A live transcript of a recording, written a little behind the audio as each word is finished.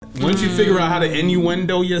Once you figure out how to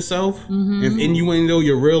innuendo yourself and innuendo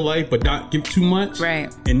your real life, but not give too much,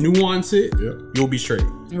 right, and nuance it, you'll be straight.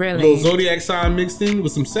 Really, a little zodiac sign mixed in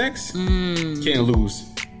with some sex, can't lose.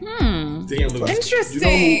 Can't lose.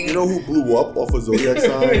 Interesting. You know who blew up off of zodiac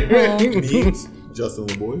sign memes? Justin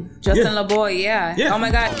LeBoy. Justin LeBoy, yeah. Oh my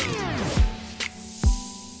God.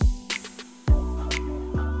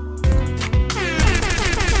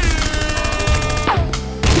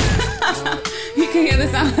 You can hear the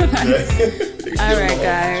sound effects. All right,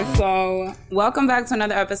 guys. So, welcome back to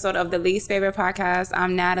another episode of the Least Favorite Podcast.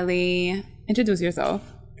 I'm Natalie. Introduce yourself.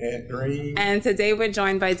 And today we're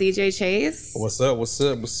joined by DJ Chase. What's up?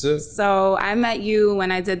 So, I met you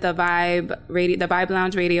when I did the Vibe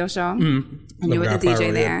Lounge radio show. And you were the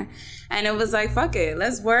DJ there. And it was like, fuck it,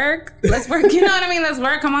 let's work. You know what I mean? Let's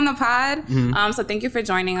work. Come on the pod. So thank you for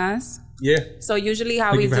joining us. Yeah. So usually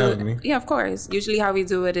how we do it, of course. Usually how we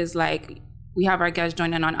do it is like we have our guests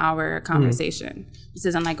join in on our conversation. This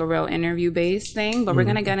isn't like a real interview based thing, but we're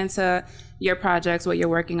gonna get into your projects, what you're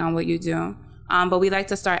working on, what you do. But we like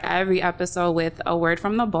to start every episode with a word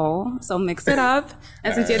from the bowl. So mix it up.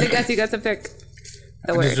 And since you're the guest, you get to pick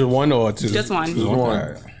the word. Just one or two? Just one.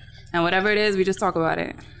 Right. And whatever it is, we just talk about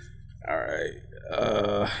it. All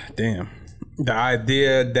right. Damn. The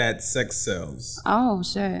idea that sex sells. Oh,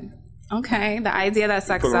 shit. Okay. The idea that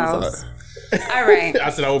sex sells. All right. I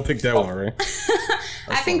said I would pick that one, right?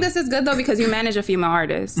 I think this is good, though, because you manage a female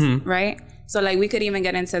artist, right? So, like, we could even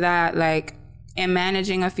get into that. Like, in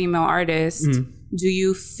managing a female artist, do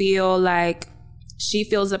you feel like she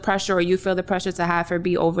feels the pressure or you feel the pressure to have her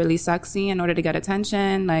be overly sexy in order to get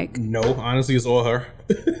attention? Like, no, honestly, it's all her.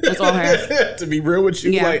 It's all her. To be real with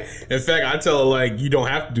you, like, in fact, I tell her, like, you don't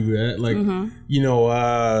have to do that. Like, you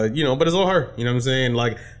know, but it's all her. You know what I'm saying?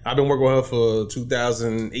 Like, I've been working with her for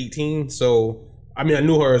 2018. So, I mean, I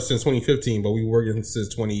knew her since 2015, but we were working since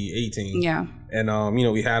 2018. Yeah. And, you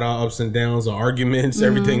know, we had our ups and downs, our arguments,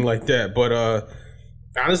 everything like that. But,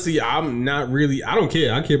 honestly, I'm not really, I don't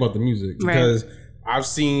care. I care about the music because I've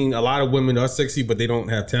seen a lot of women that are sexy, but they don't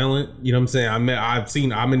have talent. You know what I'm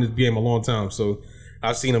saying? I'm in this game a long time, so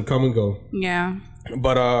I've seen them come and go. Yeah.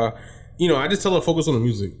 But, you know, I just tell her focus on the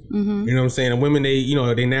music. You know what I'm saying? And women,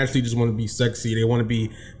 they naturally just want to be sexy. They want to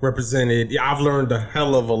be represented. Yeah, I've learned a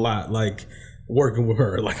hell of a lot, like, working with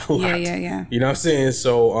her, like, a lot. Yeah. You know what I'm saying?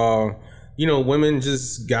 So, you know, women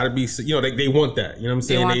just gotta be, you know, they want that. You know what I'm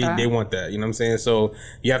saying? They want that. You know what I'm saying? So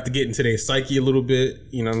you have to get into their psyche a little bit.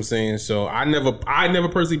 You know what I'm saying? So I never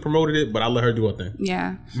personally promoted it, but I let her do her thing.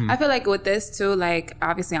 Yeah. I feel like with this too, like,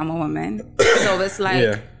 obviously I'm a woman. So it's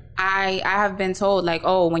like, I have been told, like,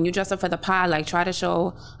 oh, when you dress up for the pod, like, try to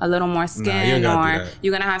show a little more skin, or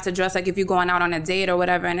you're gonna have to dress like if you're going out on a date or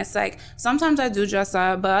whatever. And it's like, sometimes I do dress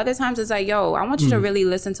up, but other times it's like, yo, I want you to really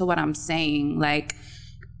listen to what I'm saying. Like,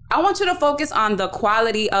 I want you to focus on the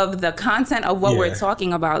quality of the content of what we're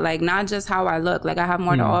talking about, like, not just how I look. Like, I have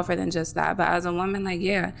more to offer than just that. But as a woman, like,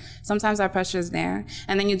 sometimes our pressure is there.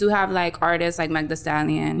 And then you do have, like, artists like Meg Thee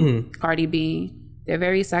Stallion, Cardi B. They're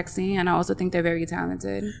very sexy, and I also think they're very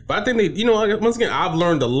talented. But I think they, you know, once again, I've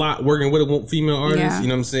learned a lot working with a female artist. You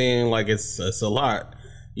know what I'm saying? Like, it's a lot.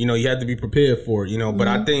 You know, you have to be prepared for it, you know. But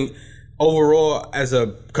I think overall, as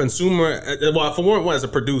a consumer, well, for one, as a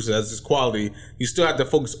producer, as this quality, you still have to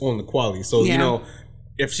focus on the quality. So, you know,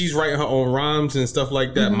 if she's writing her own rhymes and stuff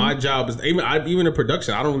like that, my job is, even in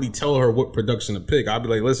production, I don't really tell her what production to pick. I'll be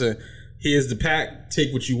like, listen, here's the pack,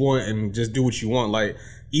 take what you want and just do what you want. Like,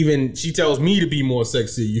 even she tells me to be more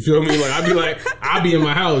sexy. You feel me? Like, I'd be like, I'll be in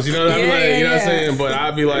my house. You know what I mean? Like, you know what I'm saying? But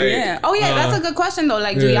I'd be like, oh yeah, that's a good question though.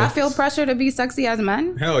 Like, do y'all feel pressure to be sexy as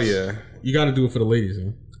men? Hell yeah. You got to do it for the ladies,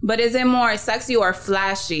 man. But is it more sexy or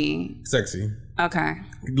flashy? Sexy. Okay.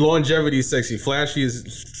 Longevity is sexy. Flashy is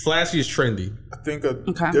trendy. I think a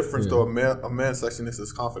difference though, a man's sexiness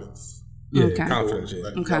is confidence. Yeah, confidence.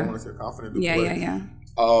 Like, I want to say confident. Yeah.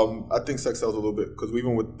 I think sex sells a little bit because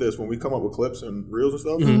even with this, when we come up with clips and reels and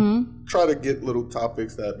stuff, try to get little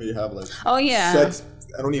topics that may have like sex.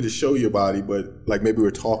 I don't need to show your body, but like maybe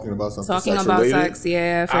we're talking about something. Talking about related. Sex,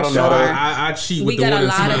 yeah, for I don't know. I cheat with the one. We get a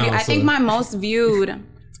lot of views. I think my most viewed.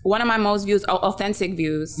 One of my most views, authentic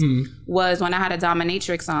views, was when I had a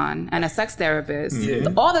dominatrix on and a sex therapist.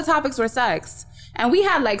 All the topics were sex. And we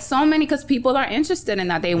had like so many because people are interested in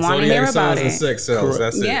that. They want to hear about it. Sex sells.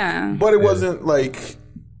 That's it. Yeah. But it wasn't like,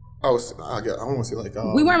 I don't want to say like,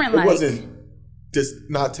 we weren't like. It wasn't just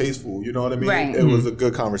not tasteful, you know what I mean? Right. It was a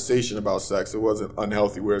good conversation about sex. It wasn't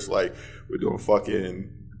unhealthy where it's like, we're doing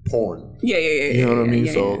fucking porn. Yeah. You know what I mean?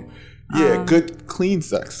 So. Yeah, good, clean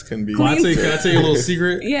sex can be. Can I tell you a little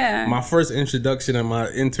secret? Yeah. My first introduction and my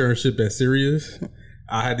internship at Sirius,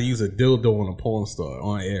 I had to use a dildo on a porn star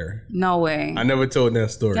on air. No way. I never told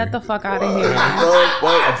that story. Get the fuck out of here.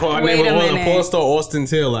 Wait a minute. A porn star, Austin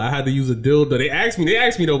Taylor. I had to use a dildo. They asked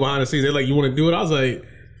me though behind the scenes. They're like, you want to do it? I was like,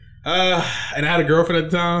 and I had a girlfriend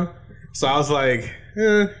at the time. So I was like,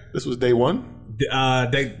 This was day one?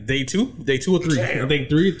 Day two or three. Damn. I think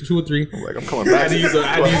 2 or 3. I'm like, I'm coming back. I had to use a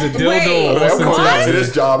dildo. I'm coming back to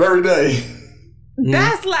this job every day.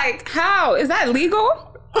 That's like, how? Is that legal?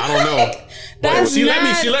 I don't know. She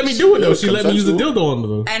let me do it though. She let me use the dildo on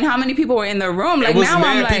them. And how many people were in the room? Like, it was now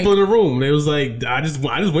mad I'm like, people in the room. It was like I just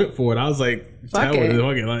went for it. I was like, fuck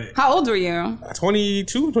it. Like, how old were you?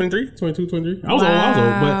 22, 23. I was old,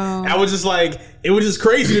 but I was just like, it was just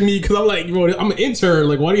crazy to me because I'm like, bro, I'm an intern.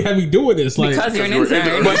 Like, why do you have me doing this? Like, because you're an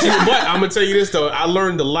intern. But I'm gonna tell you this though, I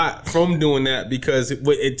learned a lot from doing that because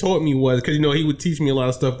what it taught me was because he would teach me a lot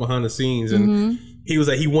of stuff behind the scenes and. He was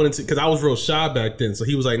like, he wanted to, because I was real shy back then. So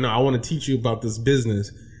he was like, no, I want to teach you about this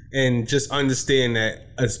business and just understand that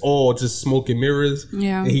it's all just smoke and mirrors.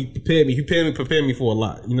 Yeah. And he prepared me for a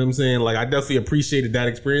lot. You know what I'm saying? Like, I definitely appreciated that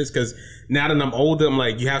experience because now that I'm older, I'm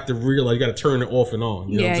like, you have to realize you got to turn it off and on.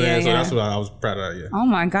 You know what I'm saying? So that's what I was proud of. Yeah. Oh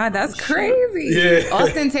my God, that's crazy. Yeah.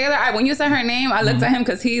 Austin Taylor, when you said her name, I looked at him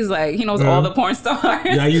because he's like, he knows all the porn stars.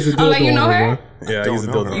 Yeah, I use a dildo. I'm like, you know her? Yeah, I use a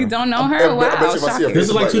dildo. You don't know her? Wow. This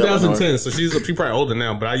is like 2010, so she's probably older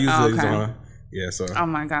now, but I use it on her. Yeah, so. Oh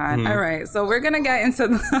my God. All right. So we're going to get into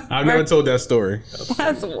the. I've never told that story.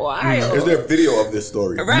 That's wild. Is there a video of this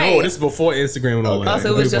story? Right. No, this is before Instagram and all that.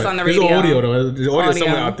 Also, it was just on the radio. There's audio though. There's audio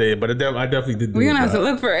somewhere out there, but I definitely did do it. We're going to have to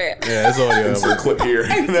look for it. Yeah, it's audio. It's a clip here.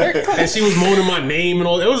 And she was moaning my name and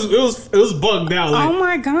all. It was bugged out. Like, oh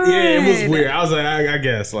my God. Yeah, it was weird. I was like, I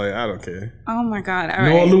guess. Like, I don't care. Oh my God. All right.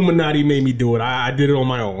 No Illuminati made me do it. I did it on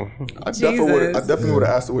my own. I definitely would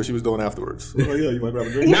have asked her what she was doing afterwards. Oh yeah, you might have a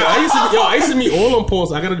drink. Nah, I used to meet all them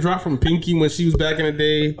porns. I got a drop from Pinky when she was back in the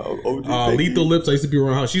day. Lethal Lips. I used to be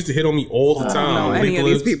around her. She used to hit on me all the time. I don't know any of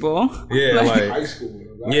these people. Yeah, like high school.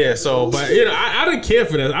 Yeah, so but I didn't care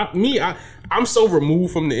for that. I'm so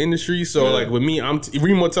removed from the industry. So like with me,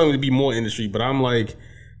 Remo telling me to be more industry, but I'm like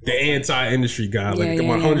the anti-industry guy. Like I'm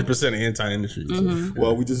 100% anti-industry. Mm-hmm. So.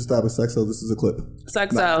 Well, we just established sex cells. This is a clip.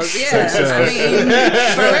 Sex cells, I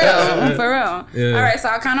mean, for real. Yeah. All right, so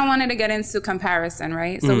I kind of wanted to get into comparison,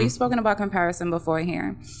 right? So we've spoken about comparison before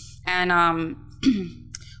here, and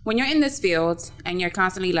when you're in this field and you're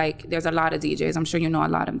constantly like, there's a lot of DJs. I'm sure you know a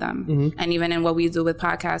lot of them, and even in what we do with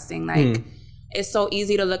podcasting, like it's so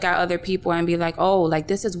easy to look at other people and be like, oh, like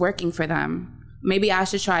this is working for them. Maybe I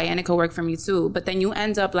should try it and it could work for me too. But then you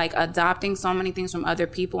end up like adopting so many things from other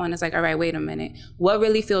people and it's like, all right, wait a minute. What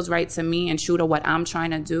really feels right to me and true to what I'm trying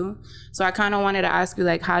to do? So I kind of wanted to ask you,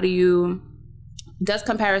 like, does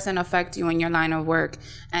comparison affect you in your line of work?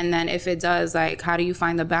 And then if it does, like, how do you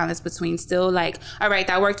find the balance between still like, all right,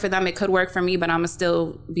 that worked for them, it could work for me, but I'm gonna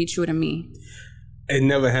still be true to me? It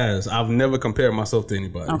never has. I've never compared myself to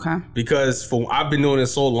anybody. Okay. Because I've been doing it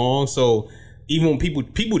so long, so even when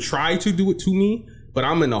people try to do it to me, but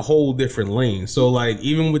I'm in a whole different lane. So like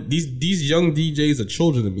even with these young DJs are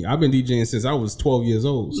children to me. I've been DJing since I was 12 years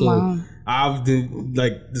old. So I've been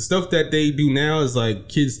like the stuff that they do now is like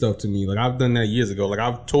kid stuff to me. Like I've done that years ago. Like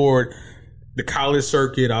I've toured the college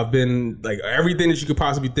circuit. I've been like everything that you could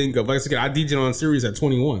possibly think of. Like I said, I DJed on series at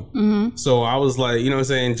 21. So I was like, you know what I'm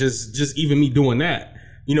saying? Just even me doing that.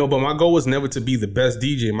 You know, but my goal was never to be the best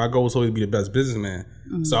DJ. My goal was always to be the best businessman.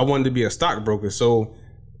 So I wanted to be a stockbroker. So,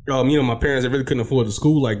 you know, my parents, they really couldn't afford the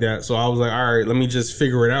school like that. So I was like, all right, let me just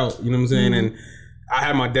figure it out. You know what I'm saying? And I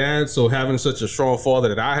had my dad. So having such a strong father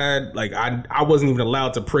that I had, like, I wasn't even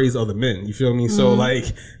allowed to praise other men. You feel me? So, like,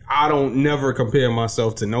 I don't never compare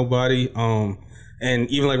myself to nobody.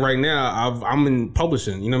 And even like right now, I'm in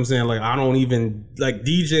publishing, you know what I'm saying? Like I don't even, like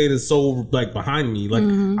DJ is so like behind me. Like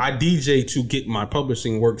I DJ to get my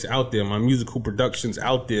publishing works out there, my musical productions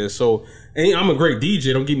out there. So, and I'm a great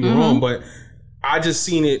DJ, don't get me wrong, but I just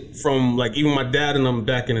seen it from like even my dad and them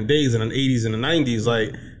back in the days in the 80s and the 90s,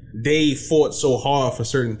 like they fought so hard for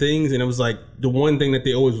certain things. And it was like the one thing that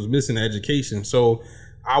they always was missing, education. So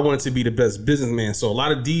I wanted to be the best businessman. So a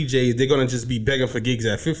lot of DJs, they're going to just be begging for gigs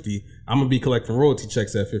at 50. I'm going to be collecting royalty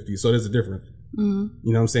checks at 50. So there's a difference. You know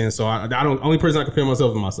what I'm saying? So I don't, only person I compare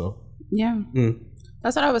myself to myself. Yeah.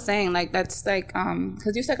 That's what I was saying. Like, that's like,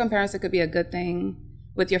 because you said comparison could be a good thing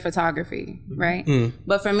with your photography, right?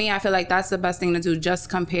 But for me, I feel like that's the best thing to do. Just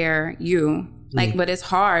compare you. Like, but it's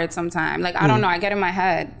hard sometimes. Like, I don't know. I get in my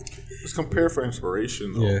head. It's compare for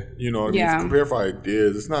inspiration, though. You know, it's compare for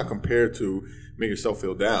ideas. It's not compared to make yourself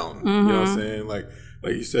feel down. You know what I'm saying? Like,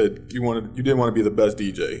 like you said, you didn't want to be the best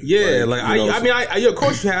DJ. Yeah, I of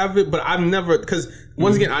course you have it, but I've never, because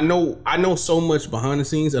once again, I know so much behind the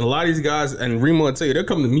scenes, and a lot of these guys, and Remo will tell you, they'll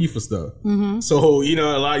come to me for stuff. So,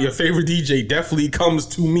 a lot of your favorite DJ definitely comes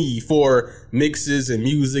to me for mixes and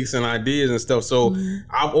musics and ideas and stuff. So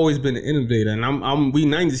I've always been an innovator, and we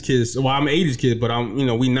 90s kids. Well, I'm an 80s kid, but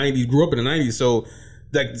we 90s, grew up in the 90s. So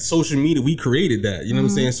like social media, we created that, you know what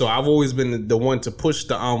I'm saying? So I've always been the one to push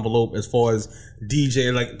the envelope as far as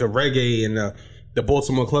DJ, like the reggae and the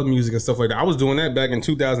Baltimore club music and stuff like that. I was doing that back in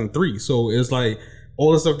 2003. So it's like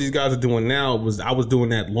all the stuff these guys are doing now I was doing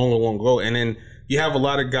that long ago. And then you have a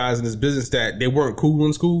lot of guys in this business that they weren't cool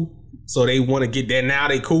in school. So they want to get there. Now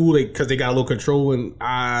they cool because they got a little control. And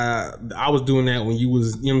I was doing that when you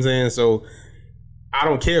was, you know what I'm saying? So I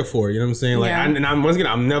don't care for it, you know what I'm saying? Like, once again,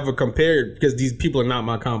 I'm never compared because these people are not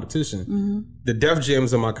my competition. The Def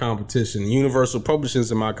Jams are my competition. Universal Publishing's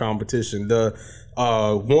are my competition. The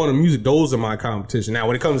Warner Music, those are my competition. Now,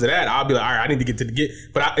 when it comes to that, I'll be like, all right, I need to get to the get.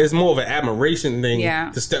 But it's more of an admiration thing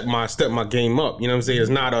to step my game up. You know what I'm saying? It's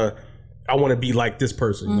not I want to be like this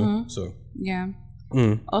person. You know? So yeah.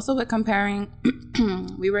 Also with comparing,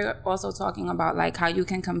 we were also talking about like how you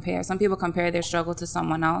can compare. Some people compare their struggle to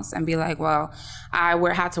someone else and be like, well, I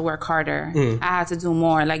had to work harder. I had to do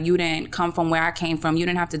more. Like you didn't come from where I came from. You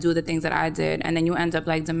didn't have to do the things that I did. And then you end up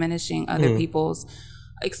like diminishing other people's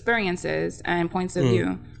experiences and points of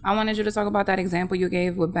view. I wanted you to talk about that example you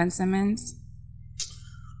gave with Ben Simmons.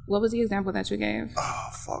 What was the example that you gave? Oh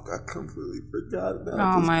fuck! I completely forgot that.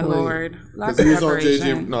 Oh my lord! Because he was on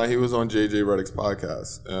JJ. No, he was on JJ Redick's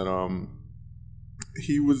podcast, and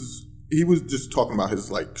he was just talking about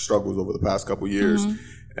his like struggles over the past couple years,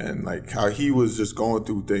 and like how he was just going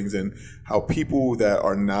through things, and how people that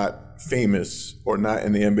are not famous or not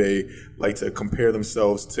in the NBA like to compare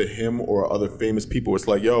themselves to him or other famous people. It's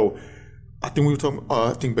like, yo, I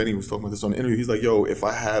think Benny was talking about this on the interview. He's like, yo, if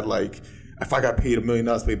I got paid $1 million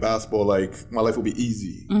to play basketball, like my life would be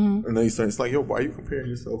easy. And then he's saying, it's like, yo, why are you comparing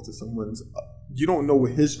yourself to someone's? You don't know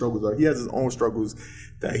what his struggles are. He has his own struggles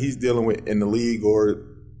that he's dealing with in the league or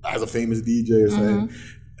as a famous DJ or something.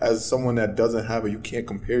 As someone that doesn't have it, you can't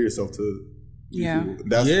compare yourself to.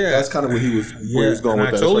 That's kind of where he was going with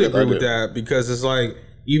that. I totally agree with that because it's like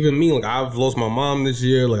even me, like I've lost my mom this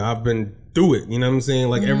year. Like I've been through it. You know what I'm saying?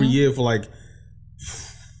 Like every year for like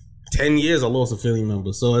 10 years, I lost a family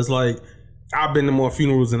member. So it's like. I've been to more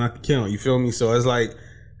funerals than I can count. You feel me? So it's like,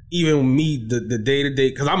 even me, the day to day,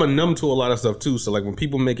 because I'm a numb to a lot of stuff too. So like when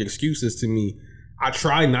people make excuses to me, I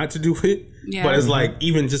try not to do it. But it's like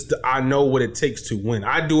even just I know what it takes to win.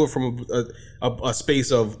 I do it from a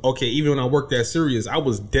space of okay. Even when I worked at Sirius, I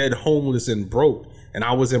was dead homeless and broke, and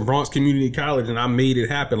I was in Bronx Community College, and I made it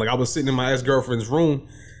happen. Like I was sitting in my ex-girlfriend's room.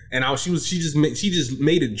 And she just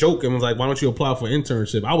made a joke and was like, why don't you apply for an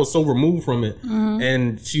internship? I was so removed from it.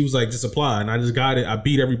 And she was like, just apply. And I just got it. I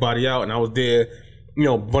beat everybody out and I was there,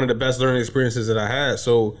 one of the best learning experiences that I had.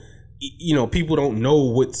 So, people don't know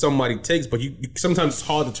what somebody takes, but sometimes it's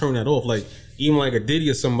hard to turn that off. Like even like a Diddy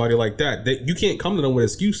or somebody like that, you can't come to them with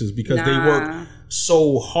excuses because they work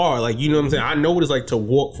so hard. Like, you know what I'm saying? I know what it's like to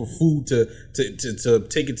walk for food, to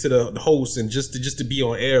take it to the host and just to be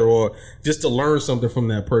on air or just to learn something from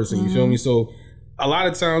that person. You feel me? So a lot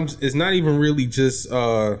of times it's not even really just,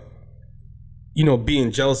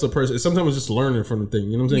 being jealous of a person. Sometimes it's just learning from the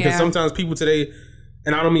thing. You know what I'm saying? Because sometimes people today,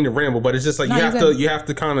 and I don't mean to ramble, but it's just like you have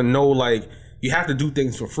to kind of know, like, you have to do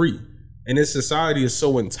things for free. And this society is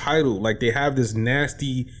so entitled. Like they have this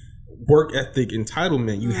nasty work ethic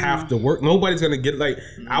entitlement. You have to work. Nobody's gonna get like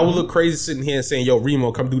I would look crazy sitting here and saying, yo,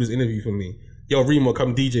 Remo, come do this interview for me. Yo, Remo,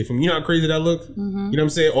 come DJ for me. You know how crazy that looks? You know what I'm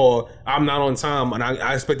saying? Or I'm not on time and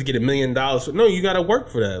I expect to get $1 million. No, you gotta work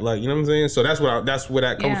for that. Like, you know what I'm saying? So that's where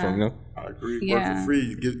that comes from, you know? I agree. Work for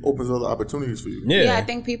free opens other opportunities for you. Yeah, I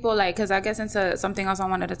think people like, because I guess into something else I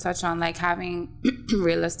wanted to touch on, like having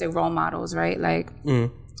realistic role models, right? Like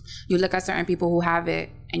you look at certain people who have it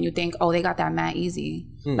and you think, oh, they got that mad easy.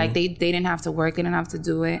 Like they didn't have to work, they didn't have to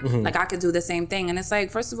do it. Like I could do the same thing. And it's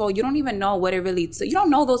like, first of all, you don't even know what it really took. You don't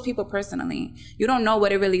know those people personally. You don't know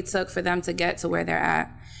what it really took for them to get to where they're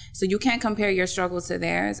at. So you can't compare your struggle to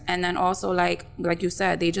theirs. And then also like you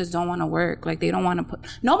said, they just don't want to work. Like they don't want to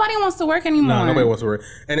nobody wants to work anymore. No, nobody wants to work.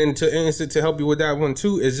 And then to help you with that one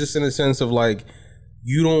too, is just in the sense of like,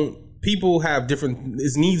 people have different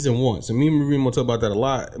needs and wants. And me and Remo talk about that a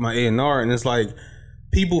lot, my A&R, and it's like,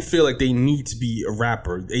 people feel like they need to be a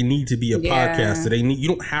rapper. They need to be a podcaster. You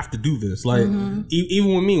don't have to do this. Like,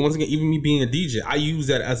 even with me, once again, even me being a DJ, I use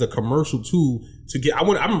that as a commercial tool to get, I'm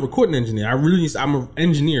a recording engineer. I'm an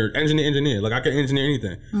engineer. Like, I can engineer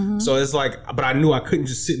anything. So it's like, but I knew I couldn't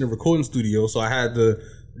just sit in a recording studio. So I had to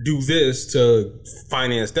do this to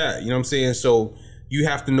finance that. You know what I'm saying? So you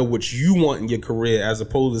have to know what you want in your career as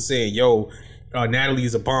opposed to saying, yo, Natalie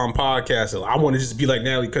is a bomb podcaster. I want to just be like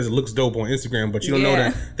Natalie because it looks dope on Instagram, but you don't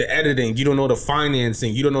know the editing, you don't know the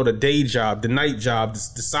financing, you don't know the day job, the night job, the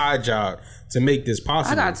side job to make this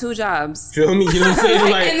possible. I got 2 jobs. Feel me? You know what I'm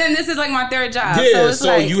saying? Like, and then this is like my 3rd job. Yeah, so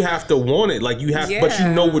like, you have to want it. Like you have, but you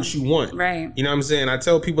know what you want. Right. You know what I'm saying? I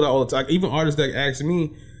tell people that all the time. Even artists that ask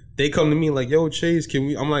me, they come to me like, yo, Chase, can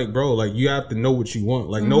we? I'm like, bro, like you have to know what you want.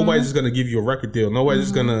 Like nobody's just gonna give you a record deal. Nobody's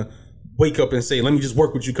just gonna wake up and say, let me just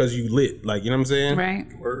work with you because you lit. Like, you know what I'm saying? Right.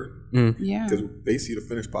 Word. Yeah. Because they see the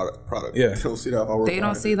finished product. Yeah. They don't see the hard work. They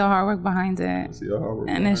don't see the hard work behind it. They don't see the hard work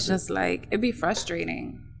and it's just like, it'd be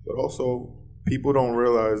frustrating. But also, people don't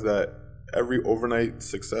realize that every overnight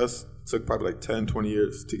success took probably like 10, 20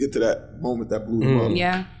 years to get to that moment that blew them up.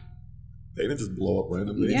 Yeah. They didn't just blow up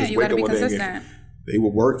randomly. They Yeah, just you wake gotta up be one day consistent. they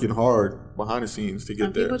were working hard behind the scenes to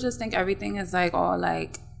get there. People just think everything is like all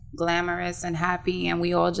like glamorous and happy, and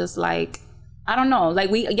we all just like, I don't know, like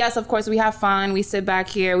yes, of course we have fun, we sit back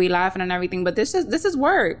here, we laughing and everything, but this is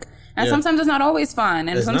work. And sometimes it's not always fun.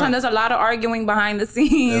 And sometimes there's a lot of arguing behind the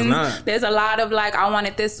scenes. There's a lot of like, I want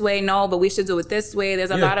it this way, no, but we should do it this way.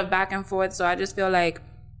 There's a lot of back and forth. So I just feel like,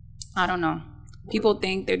 I don't know. People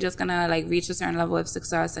think they're just gonna like reach a certain level of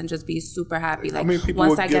success and just be super happy. Like,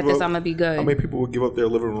 once I get this, I'm gonna be good. How many people would give up their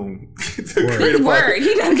living room to create a podcast?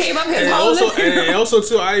 He done gave up his whole living room. And also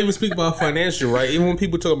too, I even speak about financial, right? Even when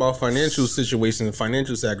people talk about financial situations and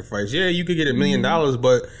financial sacrifice, you could get $1 million,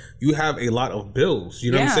 but you have a lot of bills.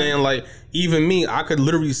 You know what I'm saying? Like, even me, I could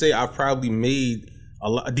literally say I've probably made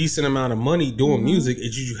a decent amount of money doing music.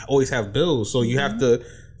 You always have bills, so you have to.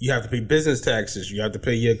 You have to pay business taxes. You have to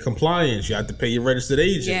pay your compliance. You have to pay your registered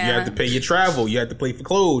agent. You have to pay your travel. You have to pay for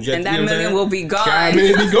clothes. And that $1 million will be gone. That $1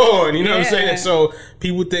 million will be gone. You know what I'm saying? So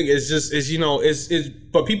people think it's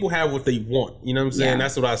but people have what they want. You know what I'm saying?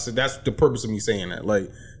 That's what I said. That's the purpose of me saying that. Like,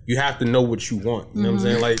 you have to know what you want. You know what I'm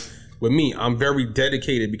saying? Like, with me, I'm very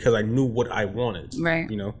dedicated because I knew what I wanted. Right.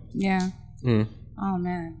 You know? Yeah. Oh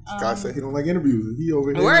man. Guy said he don't like interviews. He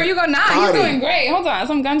over here. Where are you going? Nah, you doing great. Hold on,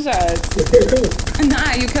 some gunshots.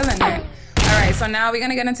 Nah, you killing it. All right, so now we're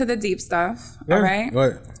gonna get into the deep stuff. All right.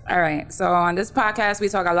 Right. All right. So on this podcast, we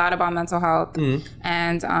talk a lot about mental health,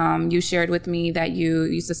 and you shared with me that you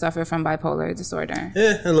used to suffer from bipolar disorder.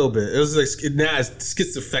 Yeah, a little bit. It was like now it's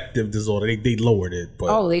schizoaffective disorder. They lowered it,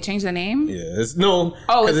 but they changed the name. Yeah, it's no.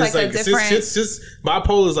 Oh, it's like a different. It's just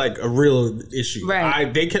bipolar is like a real issue.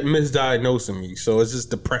 Right. They kept misdiagnosing me, so it's just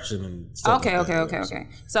depression and stuff. Okay.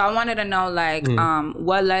 So I wanted to know, like,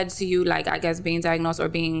 what led to you, like, I guess, being diagnosed or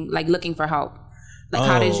being like looking for help. Like,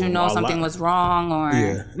 how did you know something was wrong? Or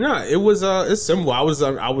it was it's simple. I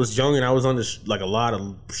was young and I was under like a lot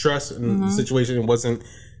of stress, and the situation wasn't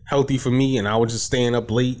healthy for me, and I was just staying up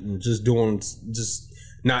late and just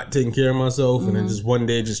not taking care of myself, and then just one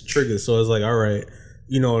day it just triggered. So I was like, all right,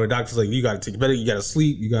 the doctor's like, you got to take better, you got to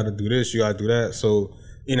sleep, you got to do this, you got to do that. So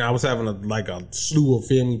I was having a slew of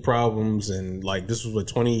family problems, and like this was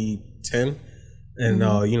 2010. And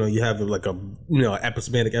you have like a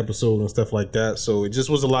episodic episode and stuff like that. So it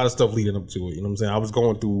just was a lot of stuff leading up to it. You know what I'm saying? I was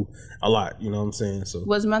going through a lot. You know what I'm saying? So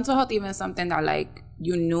was mental health even something that like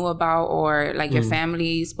you knew about, or like your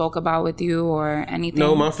family spoke about with you, or anything?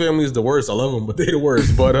 No, my family is the worst. I love them, but they're the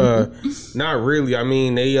worst. But not really. I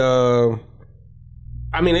mean,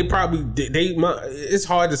 they probably it's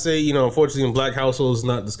hard to say, unfortunately in black households it's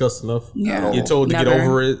not discussed enough. Yeah. You're told to get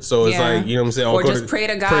over it. So it's like, you know what I'm saying? Or just pray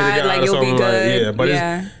to God, like you'll be good. But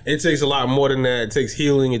it takes a lot more than that. It takes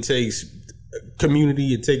healing. It takes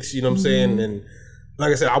community. It takes, you know what I'm saying? And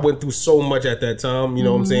like I said, I went through so much at that time, you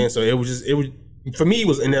know what I'm saying? So it was for me, it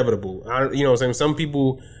was inevitable. You know what I'm saying? Some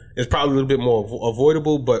people, it's probably a little bit more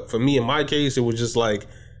avoidable, but for me, in my case, it was just like,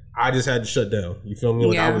 I just had to shut down. You feel me?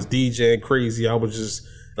 Like I was DJing crazy. I was just,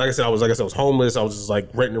 like I said, I was homeless. I was just like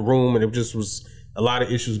renting a room, and it just was a lot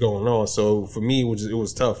of issues going on. So for me, it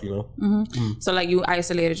was tough, So like you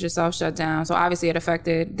isolated yourself, shut down. So obviously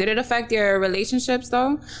did it affect your relationships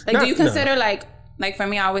though? Like, do you consider like like for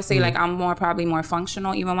me, I always say like I'm probably more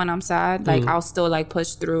functional even when I'm sad. Like I'll still like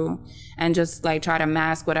push through and just like try to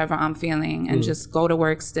mask whatever I'm feeling and just go to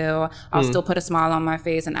work still. I'll still put a smile on my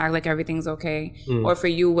face and act like everything's okay. Or for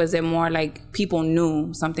you, was it more like people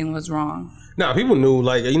knew something was wrong? Nah, people knew,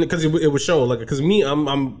 like, you know, because it would show, like, because me,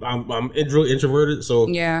 I'm really introverted, so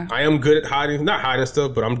yeah, I am good at not hiding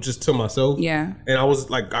stuff, but I'm just to myself. Yeah, and I was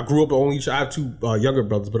like, I grew up an only child. I have two younger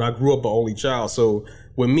brothers, but I grew up an only child, so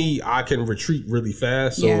with me, I can retreat really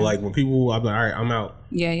fast. So like when people, I'm like, all right, I'm out.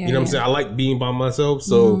 Yeah, you know what I'm saying? I like being by myself,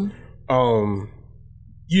 so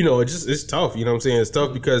you know, it's tough. You know what I'm saying? It's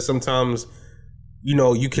tough because sometimes, you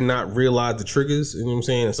know, you cannot realize the triggers, you know what I'm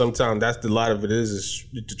saying? And sometimes that's a lot of it is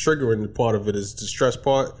the triggering part of it is the stress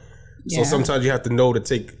part. So sometimes you have to know to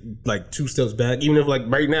take like 2 steps back. Even if like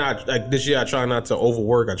right now, like this year, I try not to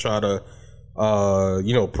overwork. I try to,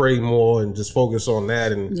 you know, pray more and just focus on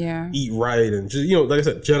that and eat right. And just, you know, like I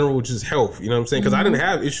said, general just health, you know what I'm saying? Because I didn't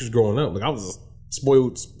have issues growing up. Like I was a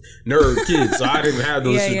spoiled nerd kid, so I didn't have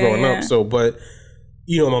those issues growing up. So, but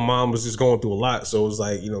you know, my mom was just going through a lot, so it was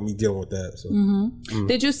like, you know, me dealing with that. So,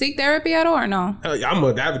 did you seek therapy at all or no? I'm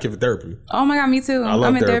an advocate for therapy. Oh my God, me too.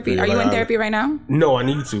 I'm in therapy. Are you in therapy right now? No, I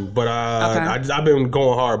need to, but I've been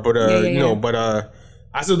going hard. But you know, but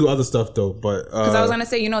I still do other stuff though. But because I was gonna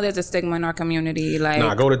say, you know, there's a stigma in our community. Like,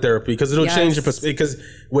 nah, go to therapy because it'll change your perspective. Because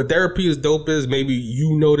what therapy is dope is maybe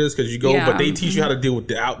you know this because you go, but they teach you how to deal with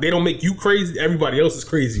they don't make you crazy. Everybody else is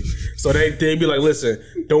crazy, so they be like, listen,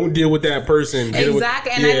 don't deal with that person.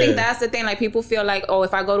 Exactly, and I think that's the thing. Like people feel like, oh,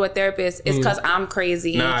 if I go to a therapist, it's because I'm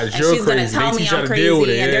crazy, nah, and she's gonna tell me I'm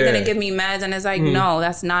crazy, and they're gonna give me meds, and it's like, no,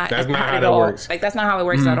 that's not how that works. Like that's not how it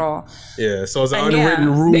works at all. Yeah, so it's an unwritten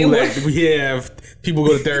rule that we have. People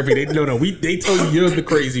go to therapy. They tell you you're the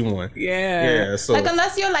crazy one. Yeah. So like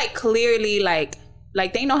unless you're like clearly like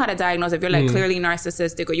they know how to diagnose if you're like clearly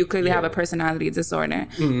narcissistic or you clearly have a personality disorder.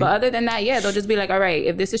 But other than that, they'll just be like, all right,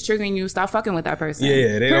 if this is triggering you, stop fucking with that person.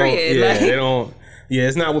 Yeah, they Period. don't. Yeah, they don't. Yeah,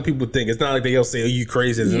 it's not what people think. It's not like they'll say, "Oh, you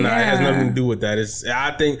crazy." It has nothing to do with that.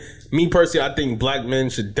 I think Black men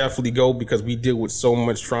should definitely go because we deal with so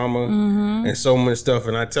much trauma and so much stuff.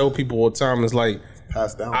 And I tell people all the time, it's like,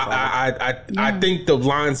 passed down. I think the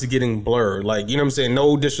lines are getting blurred. Like, you know what I'm saying?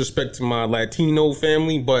 No disrespect to my Latino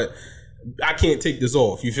family, but I can't take this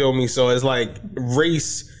off. You feel me? So it's like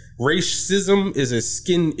racism is a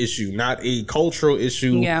skin issue, not a cultural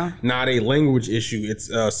issue, not a language issue. It's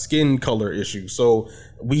a skin color issue. So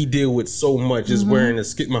we deal with so much. Just wearing the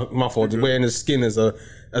skin. My fault. Wearing the skin as a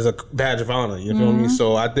badge of honor. You feel me?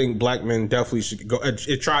 So I think Black men definitely should go.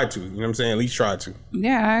 It tried to. You know what I'm saying? At least try to.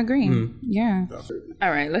 Yeah, I agree. Yeah.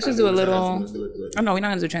 All right, let's just do a little. Oh no, we're not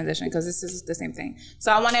gonna do transition because this is the same thing.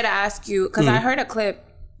 So I wanted to ask you because I heard a clip.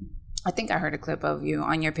 I think I heard a clip of you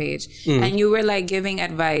on your page and you were like giving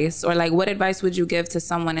advice or like what advice would you give to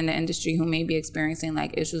someone in the industry who may be experiencing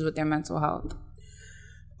like issues with their mental health?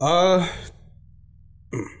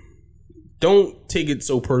 Don't take it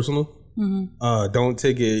so personal. Don't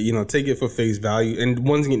take it, take it for face value. And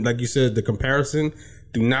once again, like you said, the comparison,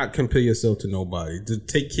 do not compare yourself to nobody. To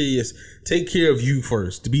take care of you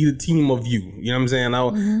first, to be the team of you. You know what I'm saying?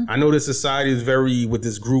 I know this society is very with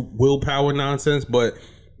this group willpower nonsense, but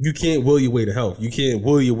you can't will your way to health. You can't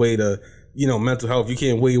will your way to, mental health. You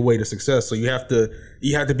can't will your way to success. So you have to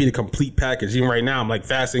be the complete package. Even right now, I'm like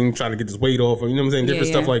fasting, trying to get this weight off, or you know what I'm saying, different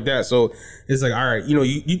stuff like that. So it's like, all right,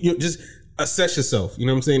 you just assess yourself. You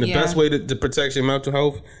know what I'm saying? The best way to protect your mental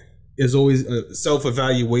health is always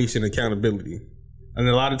self-evaluation, accountability. And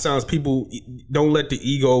a lot of times people don't let the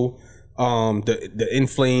ego, the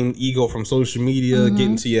inflamed ego from social media get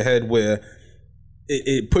into your head where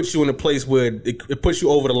it puts you in a place where it puts you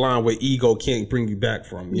over the line where ego can't bring you back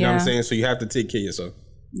from. You know what I'm saying? So you have to take care of yourself.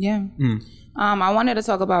 Yeah. I wanted to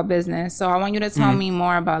talk about business. So I want you to tell me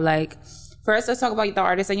more about first let's talk about the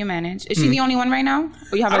artist that you manage. Is she the only one right now?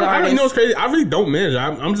 Or you have other artists? I know it's crazy. I really don't manage.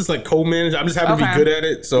 I'm just like co-manage. I'm just happy to be good at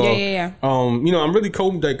it. So I'm really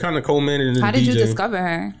kind of co-managing. How did you discover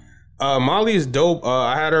her? Molly is dope.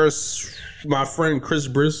 I had her, my friend Chris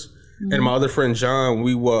Briss. And my other friend John,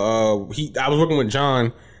 we were I was working with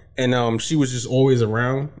John, and she was just always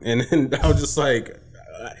around, and then I was just like,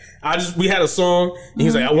 we had a song, and he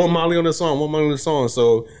was like, I want Molly on the song,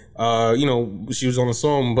 so she was on the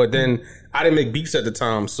song, but then I didn't make beats at the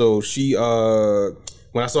time, so she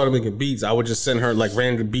when I started making beats, I would just send her like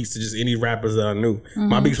random beats to just any rappers that I knew.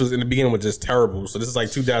 My beats was in the beginning was just terrible, so this is like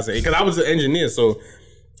 2008 because I was an engineer, so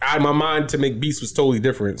my mind to make beats was totally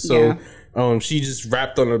different, so. She just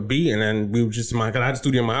rapped on a beat, and then we were just I had a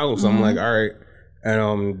studio in my house. I'm like, all right,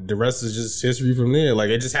 and the rest is just history from there. Like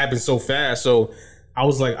it just happened so fast. So I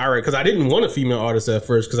was like, all right, because I didn't want a female artist at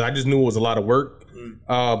first because I just knew it was a lot of work.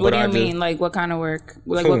 What do you mean? Like, what kind of work?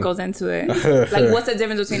 Like, what goes into it? Like, what's the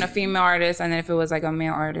difference between a female artist and if it was like a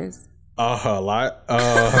male artist? A lot.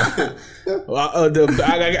 I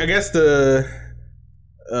guess I'm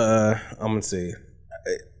gonna say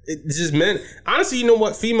it just meant honestly. You know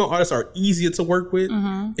what? Female artists are easier to work with.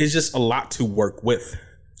 Mm-hmm. It's just a lot to work with.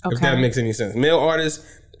 Okay. If that makes any sense. Male artists,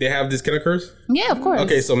 they have this. Can I curse? Yeah, of course.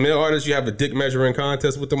 Okay, so male artists, you have a dick measuring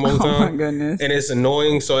contest with them all the time. Oh my goodness! And it's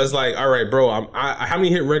annoying. So it's like, all right, bro. How many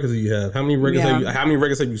hit records do you have? How many records? How many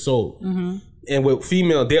records have you sold? Mm-hmm. And with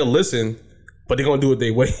female, they'll listen, but they're gonna do it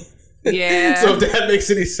their way. Yeah. So if that makes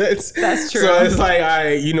any sense, that's true. So it's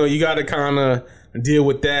like, you got to kind of deal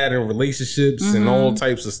with that and relationships and all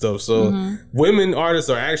types of stuff. So women artists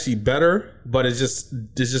are actually better, but it's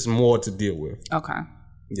just more to deal with. Okay.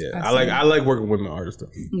 Yeah, I like working with women artists though.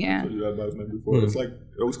 Yeah. It's like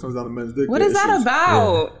it always comes down to men's dick. What is that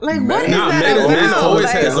about? Yeah. Like what is that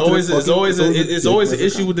about? It's always an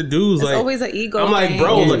issue with the dudes. It's always an ego. I'm like,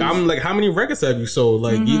 bro, I'm like, how many records have you sold?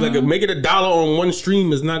 Like, you like make it $1 on one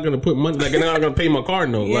stream is not gonna put money. Like, they're not gonna pay my car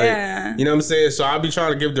note. Yeah. Like, you know what I'm saying? So I'll be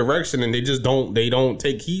trying to give direction, and they just don't. They don't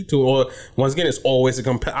take heed to it. Or once again, it's always a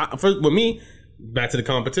with me. Back to the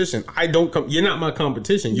competition. You're not my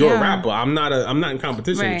competition. You're a rapper. I'm not in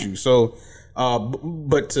competition with you. So,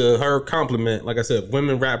 but to her compliment, like I said,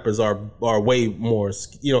 women rappers are way more,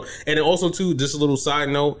 and also too, just a little side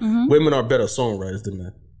note, women are better songwriters than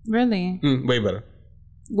men. Really? Way better.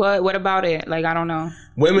 What about it? Like, I don't know.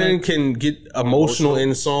 Women can get emotional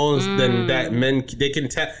in songs than that men. They can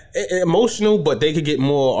emotional, but they can get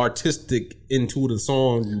more artistic into the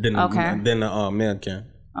song than a man can.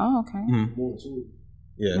 Oh, okay. More intuitive.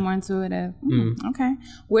 Yeah. More intuitive. Okay.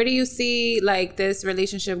 Where do you see like this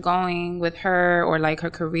relationship going with her or like her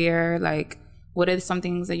career? Like, what are some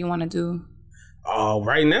things that you want to do?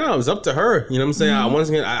 Right now it's up to her. You know what I'm saying? Once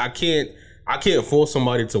again, I can't force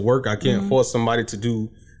somebody to work. I can't force somebody to do,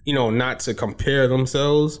 not to compare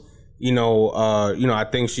themselves. I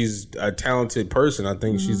think she's a talented person. I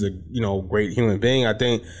think she's a, great human being. I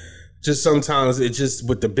think just sometimes it's just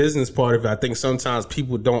with the business part of it, I think sometimes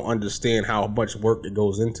people don't understand how much work it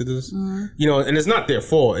goes into this, and it's not their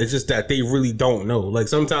fault. It's just that they really don't know. Like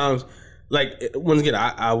sometimes, like once again,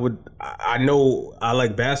 I know I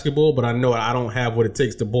like basketball, but I know I don't have what it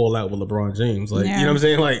takes to ball out with LeBron James. Like, you know what I'm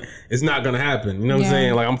saying? Like, it's not going to happen. You know what I'm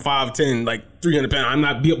saying? Like, I'm 5'10", like 300 pounds. I'm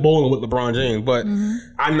not bowling with LeBron James, but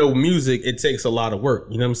I know music, it takes a lot of work.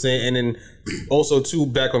 You know what I'm saying? And then also too,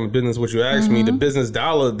 back on the business, what you asked me, the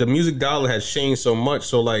music dollar has changed so much.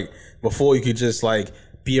 So like before you could just like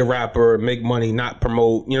be a rapper, make money, not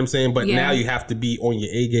promote, you know what I'm saying? But now you have to be on your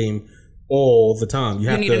A game all the time. You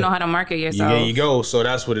need to know how to market yourself. There you go. So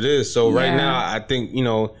that's what it is. So right now, I think,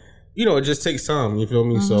 it just takes time. You feel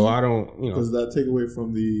me? So I don't, Does that take away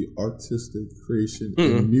from the artistic creation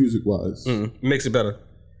music-wise? Makes it better.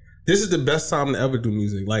 This is the best time to ever do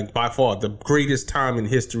music. Like, by far. The greatest time in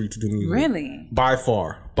history to do music. Really? By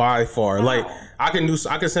far. Wow. Like, I can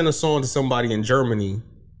send a song to somebody in Germany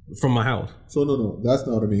from my house. So no, that's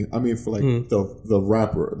not what I mean. I mean for like the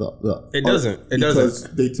rapper. It doesn't. Because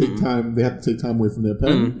they take time. They have to take time away from their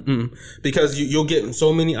pen. Because you'll get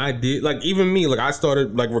so many ideas. Like even me, like I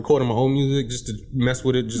started like recording my own music just to mess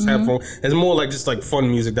with it, just have fun. It's more like just like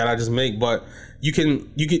fun music that I just make. But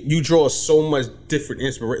you draw so much different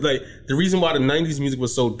inspiration. Like the reason why the 90s music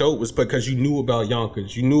was so dope was because you knew about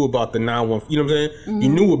Yonkers, you knew about the 911. You know what I'm saying? You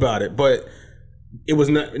knew about it, but it was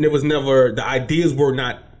never. The ideas were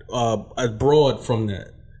not abroad from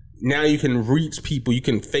that. Now you can reach people, you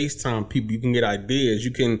can FaceTime people, you can get ideas,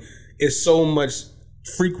 it's so much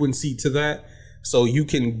frequency to that, so you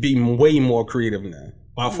can be way more creative now,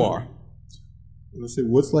 by far. Let's see,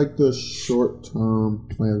 what's like the short term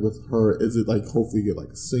plan with her? Is it like hopefully get like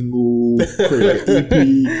a single, create an EP,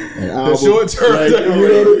 an album? The short term. I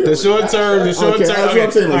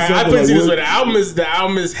put it this way: the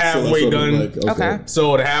album is halfway done.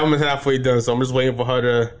 So the album is halfway done. So I'm just waiting for her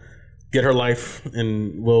to get her life,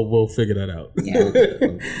 and we'll figure that out.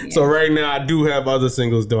 Yeah. So right now I do have other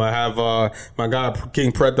singles though. I have my guy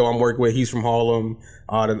King Preto I'm working with. He's from Harlem.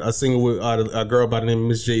 A single with a girl by the name of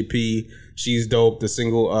Miss JP. She's dope. The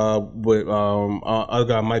single with other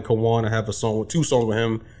guy Microaudience. I have two songs with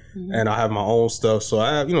him, and I have my own stuff. So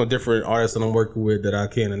I have different artists that I'm working with that I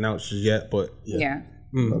can't announce yet. But yeah.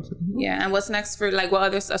 Yeah. And what's next for like what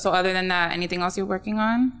others? So other than that, anything else you're working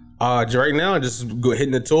on? Right now, just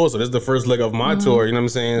hitting the tour. So this is the first leg of my tour. You know what I'm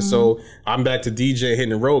saying? So I'm back to DJ hitting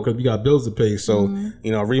the road because we got bills to pay. So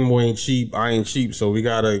Remo ain't cheap. I ain't cheap. So we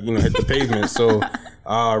gotta hit the pavement. So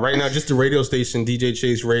Right now, just the radio station, DJ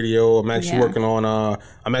Chase Radio. I'm actually working on.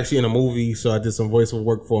 I'm actually in a movie, so I did some voiceover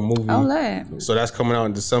work for a movie. Oh, lit. So that's coming out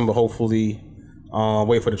in December, hopefully.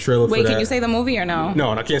 Wait for the trailer. Wait, for that. can you say the movie or no?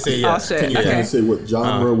 No, I can't say it yet. Oh shit! Can you say what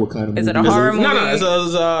genre, what kind of movie? Is it a horror movie? No. It's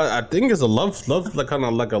I think it's a love, like kind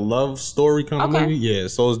of like a love story kind of movie. Yeah,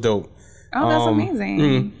 so it's dope. Oh, that's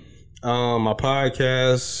amazing. My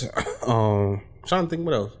podcast. Trying to think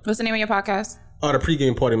what else. What's the name of your podcast? The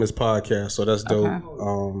Pregame Party Miss Podcast. So that's dope.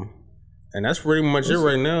 Okay. And that's pretty much it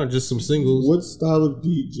right now. Just some singles. What style of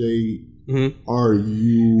DJ are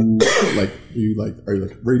you like? Are you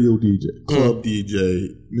like radio DJ, club DJ,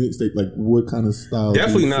 mixtape? Like what kind of style?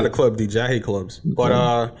 Definitely not a club DJ. I hate clubs, but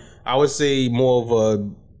I would say more of a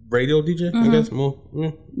radio DJ. I guess more.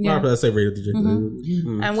 I'd say radio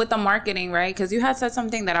DJ. And with the marketing, right? Because you had said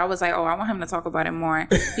something that I was like, oh, I want him to talk about it more.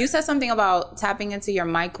 You said something about tapping into your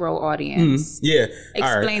micro audience. Yeah.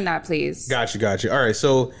 Explain that, please. Got you. All right.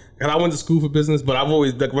 So, and I went to school for business, but I've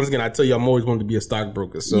always, like, once again, I tell you, I'm always wanted to be a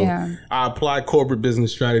stockbroker. So I applied corporate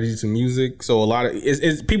business strategies to music. So a lot of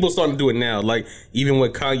it's people starting to do it now. Like even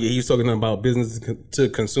with Kanye, he's talking about business to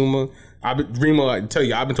consumer. Remo, I tell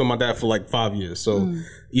you, I've been talking about that for like 5 years. So,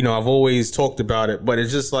 I've always talked about it, but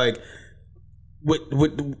it's just like,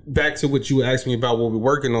 back to what you asked me about what we're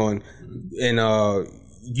working on. And,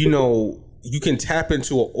 you can tap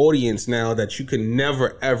into an audience now that you can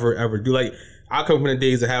never, ever, ever do. Like, I come from the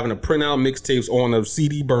days of having to print out mixtapes on a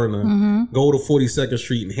CD burner, go to 42nd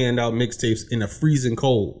Street and hand out mixtapes in a freezing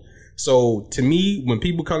cold. So to me, when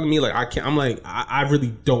people come to me, like I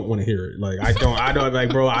really don't want to hear it. Like I don't like,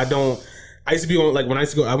 bro, I used to be on, like, when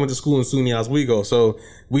I went to school in SUNY Oswego. So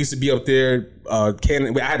we used to be up there, I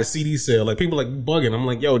had a CD sale. Like people like bugging. I'm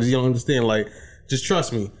like, yo, you don't understand. Like, just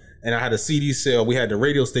trust me. And I had a CD sale. We had the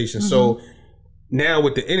radio station. So now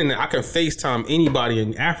with the internet, I can FaceTime anybody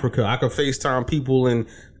in Africa. I can FaceTime people in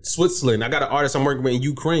Switzerland. I got an artist I'm working with in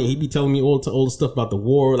Ukraine. He be telling me all the stuff about the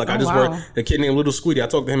war. Like worked a kid named Little Squeedy. I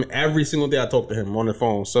talk to him every single day. I talk to him on the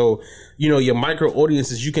phone. So, your micro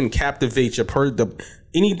audiences, you can captivate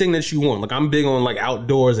anything that you want. Like I'm big on like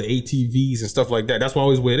outdoors and ATVs and stuff like that. That's why I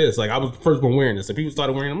always wear this. Like I was the first one wearing this, and people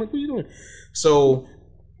started wearing it. I'm like, what are you doing? So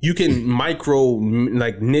you can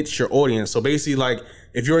niche your audience. So basically, like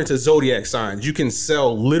if you're into zodiac signs, you can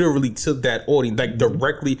sell literally to that audience, like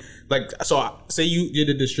directly. Like, so say you're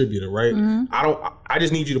the distributor, right? I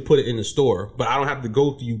just need you to put it in the store, but I don't have to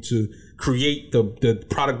go through you to create the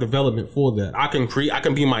product development for that. I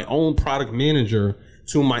can be my own product manager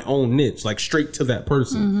to my own niche, like straight to that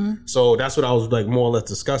person. So that's what I was like more or less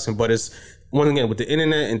discussing. But it's, once again, with the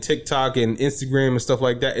internet and TikTok and Instagram and stuff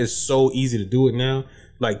like that, it's so easy to do it now.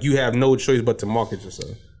 Like you have no choice but to market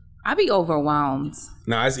yourself. I'd be overwhelmed.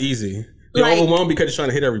 Nah, it's easy. You're overwhelmed because you're trying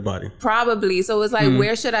to hit everybody. Probably. So it's like,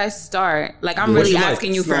 where should I start? Like I'm really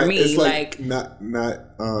asking you for me. It's like not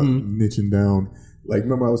niching down. Like,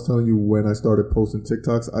 remember I was telling you when I started posting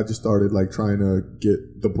TikToks, I just started like trying to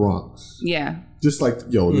get the Bronx. Yeah. Just like,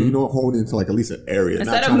 hone into like at least an area.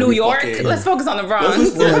 Instead of New York, let's focus on the Bronx.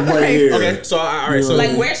 Let's just right here. Okay, so all right, so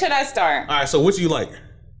like where should I start? All right, so what do you like?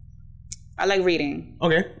 I like reading.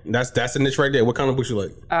 Okay, that's the niche right there. What kind of books you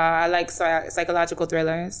like? I like psychological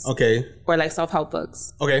thrillers. Okay. Or like self-help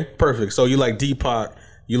books. Okay, perfect. So you like Deepak,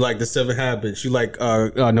 you like The 7 Habits, you like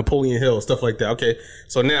Napoleon Hill, stuff like that. Okay,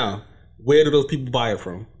 so now, where do those people buy it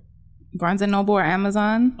from? Barnes & Noble or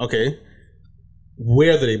Amazon. Okay.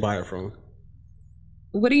 Where do they buy it from?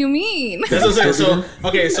 What do you mean? That's what I'm saying. So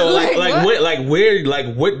okay, so what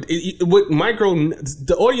micro,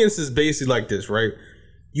 the audience is basically like this, right?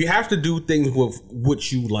 You have to do things with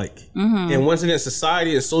what you like. And once again,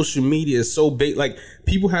 society and social media is so big. Like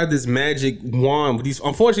people have this magic wand with these.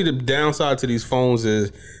 Unfortunately, the downside to these phones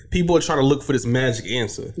is people are trying to look for this magic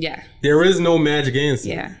answer. Yeah. There is no magic answer.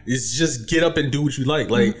 Yeah. It's just get up and do what you like.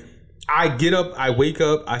 Like I get up, I wake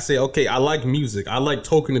up, I say, okay, I like music. I like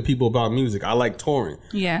talking to people about music. I like touring.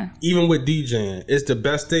 Yeah. Even with DJing, it's the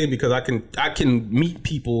best thing because I can meet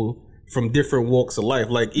people from different walks of life.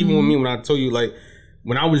 Like even with me, when I told you, like,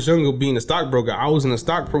 when I was younger, being a stockbroker, I was in a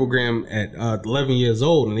stock program at 11 years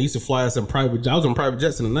old, and they used to fly us in private. I was on private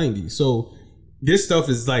jets in the 90s, so this stuff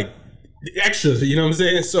is like extras. You know what I'm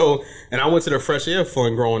saying? So, and I went to the Fresh Air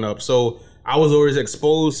Fund growing up, so I was always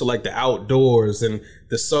exposed to like the outdoors and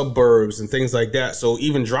the suburbs and things like that. So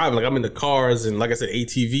even driving, like I'm in the cars and like I said,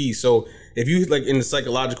 ATVs. So if you like in the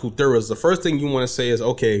psychological thrillers, the first thing you want to say is,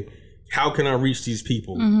 okay, how can I reach these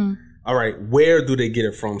people? All right, where do they get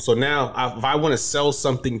it from? So now if I want to sell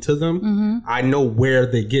something to them, I know where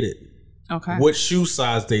they get it. Okay. What shoe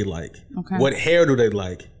size they like. Okay. What hair do they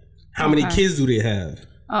like? How many kids do they have?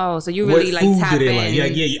 Oh, so you really like tap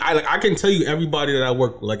in. I can tell you everybody that I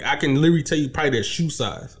work with. Like I can literally tell you probably their shoe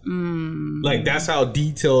size. Like that's how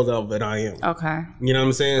detailed of it I am. Okay. You know what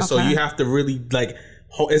I'm saying? Okay. So you have to really like,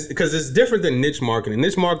 because it's different than niche marketing.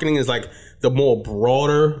 Niche marketing is like the more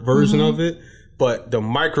broader version of it. But the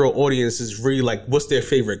micro audience is really like, what's their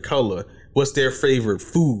favorite color? What's their favorite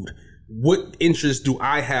food? What interests do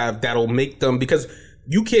I have that'll make them, because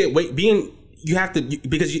you can't wait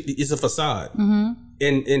because it's a facade.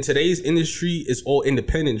 In today's industry, it's all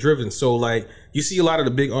independent driven. So like you see a lot of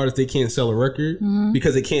the big artists, they can't sell a record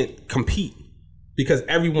because they can't compete, because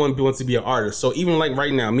everyone wants to be an artist. So even like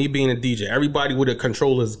right now, me being a DJ, everybody with a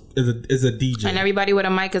controller is a DJ. And everybody with a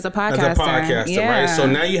mic is a podcaster. Right? So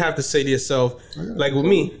now you have to say to yourself, like with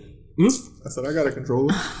me, I said, I got a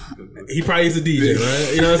controller. He probably is a DJ,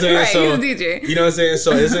 right? You know what I'm saying? Right, so, he's a DJ. You know what I'm saying?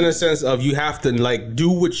 So it's in a sense of you have to like do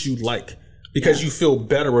what you like, because you feel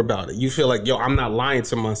better about it. You feel like, yo, I'm not lying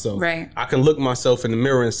to myself. Right. I can look myself in the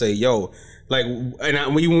mirror and say, yo, like,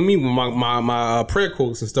 and when me with my prayer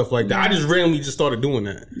quotes and stuff like that, I just randomly just started doing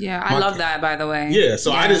that. Yeah, I love that, by the way. Yeah,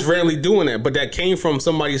 so I just randomly doing that, but that came from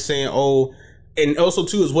somebody saying, oh, and also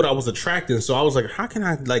too is what I was attracting. So I was like, how can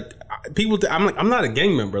I like people? I'm like, I'm not a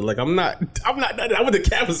gang member. Like I went to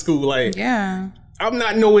Catholic school. Like I'm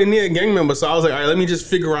not nowhere near a gang member. So I was like, all right, let me just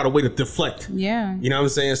figure out a way to deflect. Yeah. You know what I'm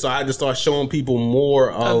saying? So I had to start showing people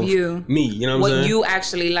more of you. Me. You know what I'm saying? What you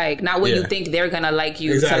actually like, not what you think they're going to like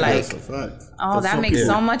you to like. That's a fact. Oh, that makes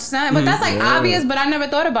so much sense. But that's like obvious, but I never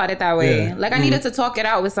thought about it that way. Yeah. Like I needed to talk it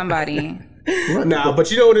out with somebody. Nah, but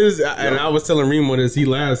you know what it is? And I was telling Remo this, he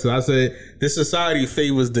laughed. So I said, this society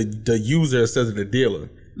favors the user instead of the dealer.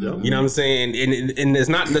 You know what I'm saying? And it's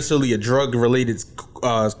not necessarily a drug related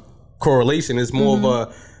correlation. It's more of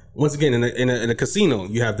a, once again, in a casino,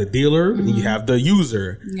 you have the dealer and you have the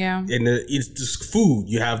user. Yeah. And it's just food.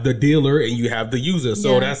 You have the dealer and you have the user.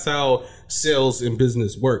 So that's how sales and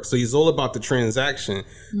business work. So it's all about the transaction.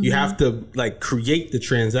 You have to like create the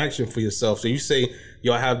transaction for yourself. So you say,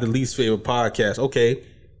 yo, I have the least favorite podcast. Okay.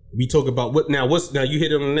 We talk about now you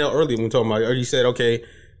hit it on the nail earlier when we talking about, or you said, okay,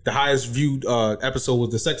 the highest viewed episode was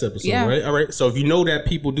the sex episode, right? All right. So if you know that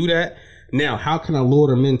people do that, now how can I lure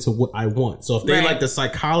them into what I want? So if they like the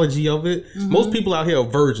psychology of it, most people out here are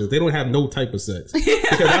virgins. They don't have no type of sex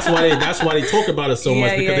because that's why they talk about it so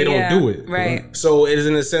much, because they don't do it. Right. So it is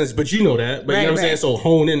in a sense, but you know that. But you know what I'm saying? So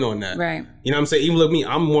hone in on that. Right. You know what I'm saying? Even with me,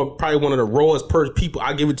 I'm probably one of the rawest people.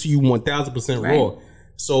 I give it to you 1,000% raw.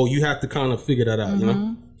 So you have to kind of figure that out, you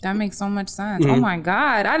know? That makes so much sense. Oh my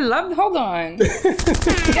God. Hold on. Yes.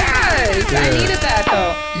 I needed that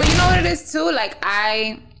though. But you know what it is too? Like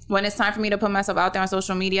when it's time for me to put myself out there on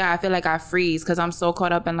social media, I feel like I freeze because I'm so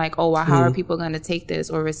caught up in like, oh, well, how are people going to take this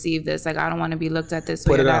or receive this? Like, I don't want to be looked at this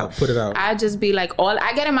way. Put it out. I just be like,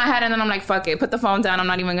 I get in my head and then I'm like, fuck it. Put the phone down. I'm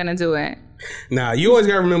not even going to do it. Nah, you always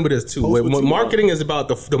got to remember this too. Marketing is about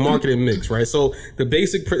the marketing mix, right? So the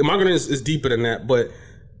basic marketing is deeper than that, but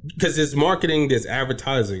because there's marketing, there's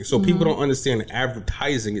advertising. So people don't understand that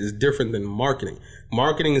advertising is different than marketing.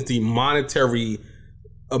 Marketing is the monetary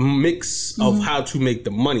a mix of how to make the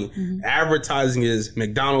money. Advertising is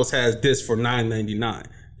McDonald's has this for $9.99.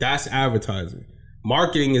 That's advertising.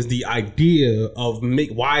 Marketing is the idea of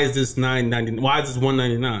why is this $9.99? Why is this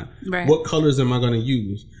 $1.99? Right. What colors am I going to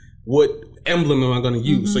use? What emblem am I going to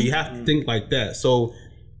use? So you have to think like that. So,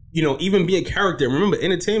 you know, even be a character. Remember,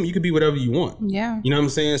 entertainment, you can be whatever you want. Yeah. You know what I'm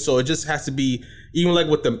saying? So it just has to be, even like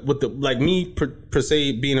with the like me per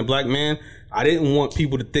se being a black man, I didn't want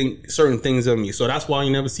people to think certain things of me. So that's why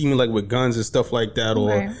you never see me like with guns and stuff like that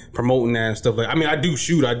or promoting that and stuff like that. I mean, I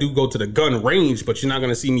do go to the gun range, but you're not going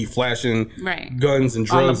to see me flashing guns and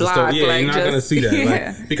drugs and stuff. Yeah, you're not going to see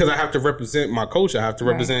that. Like, because I have to represent my culture. I have to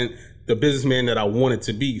represent the businessman that I want it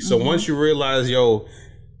to be. So once you realize, yo,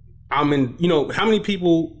 I'm in, you know, how many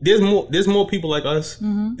people, there's more people like us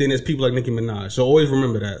than there's people like Nicki Minaj. So always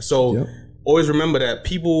remember that. So always remember that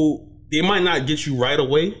people, they might not get you right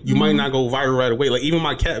away. You might not go viral right away. Like even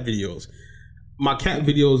my cat videos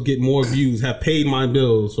get more views, have paid my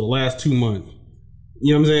bills for the last 2 months.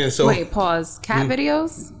 You know what I'm saying? So wait, pause. Cat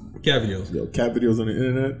videos? Cat videos. Yo, cat videos on the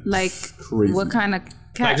internet? Like crazy. What kind of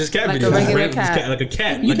cat? Like just cat videos. A regular cat. Like a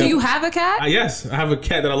cat. Do you have a cat? Yes, I have a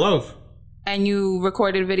cat that I love. And you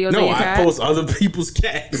recorded videos of your cat? No, I post other people's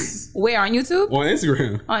cats. Where, on YouTube? On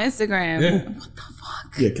Instagram. On Instagram. Yeah. What the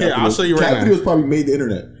fuck? Yeah, I'll show you right now. Cat videos probably made the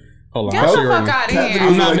internet. Hold on. Get the fuck out of here.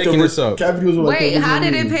 I'm not making this up. Cat videos were like wait, how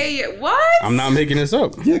did it pay you? What? I'm not making this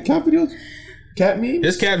up. Yeah, cat videos. Cat memes?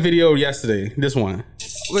 This cat video yesterday. This one.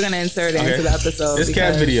 We're gonna insert it into the episode. This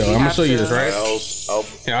cat video. I'm gonna show you this, right?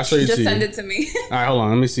 I'll show you. Just send it to me. All right, hold on.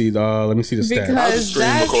 Let me see the stats. I'll just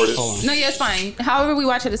record it. Hold on. No, yeah, it's fine. However we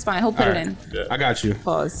watch it, it's fine. He'll put it in. Yeah. I got you.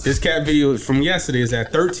 Pause. This cat video from yesterday is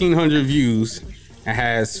at 1,300 views and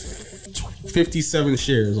has 57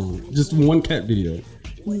 shares on it. Just one cat video.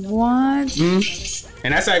 What? Mm-hmm.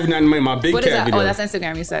 And that's not even my big what cat is that? video. Oh, that's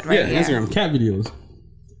Instagram. You said, right? Yeah, Instagram cat videos.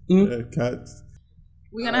 Yeah, cats.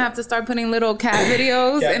 We're gonna have to start putting little cat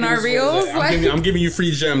videos in our reels. I'm giving you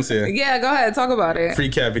free gems here. Yeah, go ahead, talk about it. Free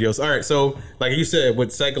cat videos. All right, so like you said,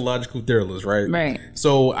 with psychological thrillers, right? Right.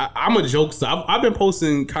 So I'm a jokester. I've been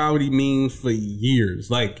posting comedy memes for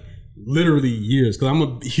years, like literally years, because I'm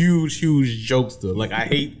a huge jokester. Like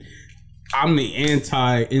I'm the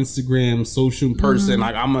anti-Instagram social person.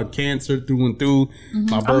 Like I'm a Cancer through and through.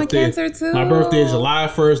 My birthday, I'm a Cancer too. My birthday is July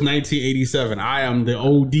 1st, 1987. I am the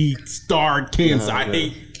OD star Cancer. I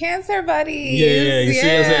hate Cancer buddies. Yeah. You see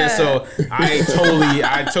what I'm saying? So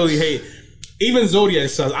I totally hate. Even zodiac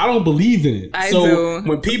signs, I don't believe in it. I do.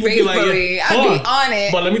 When people get like, I be on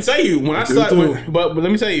it. But let me tell you, when I start, but let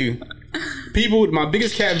me tell you, people, my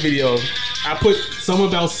biggest cat video, I put some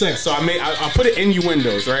about sex. So I put it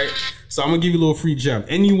innuendos, right? So I'm gonna give you a little free gem.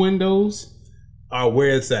 Innuendos are where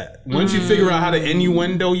it's at. Once you figure out how to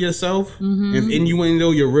innuendo yourself, and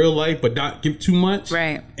innuendo your real life, but not give too much,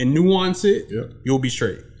 right, and nuance it, you'll be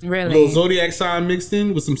straight. Really, a little zodiac sign mixed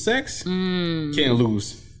in with some sex, can't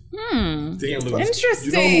lose. Can't lose.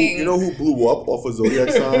 Interesting. You know who blew up off of zodiac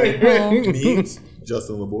sign memes?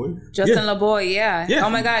 Justin LeBoy. Justin LeBoy, yeah. Oh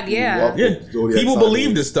my God, yeah. People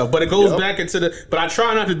believe this stuff, but it goes back into but I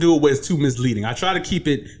try not to do it where it's too misleading. I try to keep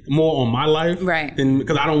it more on my life, right?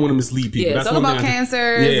 Because I don't want to mislead people. Yeah, That's it's all about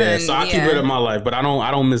cancers. Yeah, so I keep it in my life, but I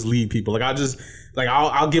don't mislead people. Like I just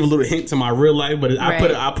I'll give a little hint to my real life, but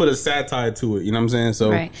I put a satire to it. You know what I'm saying?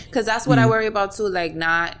 So right, because that's what I worry about too. Like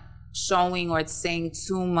not showing or saying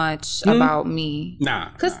too much about me.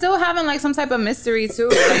 Because still having like some type of mystery too.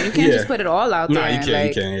 Like you can't just put it all out there. You can't.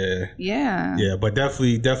 Like, you can't. Yeah. Yeah, but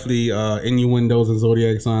definitely innuendos and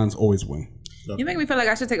zodiac signs always win. You make me feel like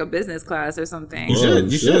I should take a business class or something. You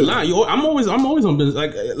should. Nah, I'm always on business.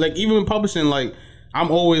 Like even in publishing, like I'm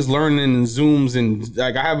always learning in Zooms, and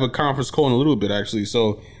like I have a conference call in a little bit actually.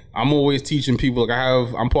 So I'm always teaching people. Like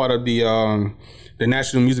I'm part of the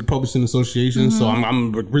National Music Publishing Association, so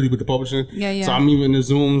I'm really with the publishing. Yeah. So I'm even in the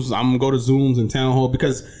Zooms. I'm gonna go to Zooms and town hall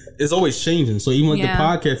because it's always changing. So even like the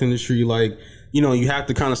podcast industry, like you have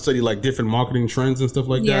to kind of study like different marketing trends and stuff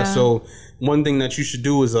like that. So one thing that you should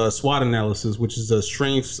do is a SWOT analysis, which is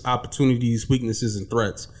strengths, opportunities, weaknesses, and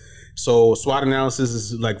threats. So SWOT analysis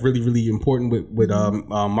is like really, really important with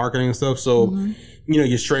marketing and stuff. So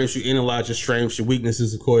your strengths, you analyze your strengths, your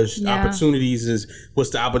weaknesses, of course. Opportunities is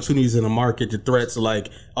what's the opportunities in the market. The threats are like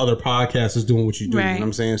other podcasters doing what you do. You know what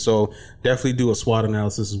I'm saying? So definitely do a SWOT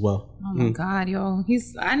analysis as well. Oh my God, yo.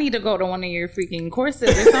 I need to go to one of your freaking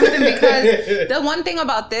courses or something because the one thing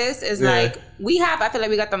about this is like I feel like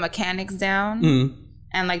we got the mechanics down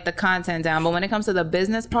and like the content down. But when it comes to the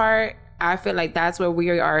business part, I feel like that's where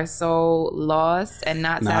we are so lost and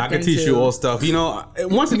not tapped into. I can teach you all stuff.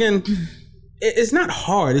 Once again, it's not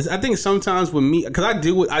hard. I think sometimes with me, because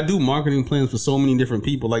I do marketing plans for so many different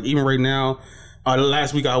people. Like even right now,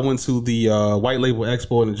 last week I went to the White Label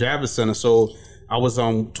Expo in the Javits Center. So I was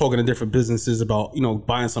talking to different businesses about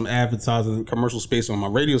buying some advertising commercial space on my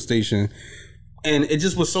radio station, and it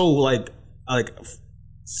just was so like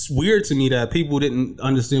it's weird to me that people didn't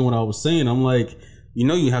understand what I was saying. I'm like,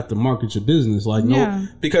 you have to market your business. Like,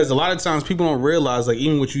 because a lot of times people don't realize, like,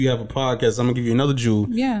 even with you have a podcast, I'm gonna give you another jewel.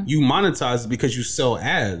 Yeah. You monetize it because you sell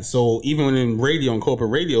ads. So even in radio and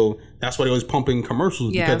corporate radio, that's why they always pumping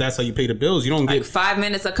commercials because that's how you pay the bills. You don't get 5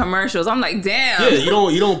 minutes of commercials. I'm like, damn. Yeah,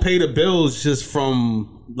 you don't pay the bills just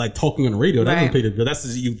from like talking on the radio. That doesn't pay the bill. That's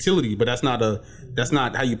a utility, but that's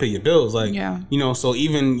not how you pay your bills. Like, so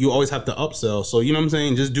even you always have to upsell. So, you know what I'm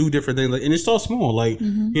saying? Just do different things. Like, and it's all small, like,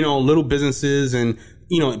 little businesses and,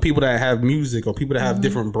 people that have music or people that have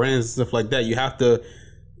different brands and stuff like that. You have to,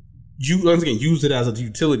 once again, use it as a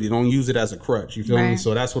utility. Don't use it as a crutch. You feel me?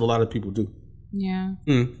 So that's what a lot of people do. Yeah.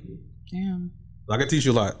 Damn. I can teach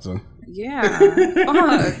you a lot, so. Yeah.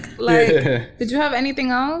 Fuck. Like, did you have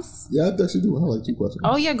anything else? Yeah, I actually do. I have like 2 questions.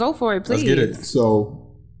 Oh, yeah, go for it, please. Let's get it.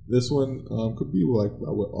 So, this one could be like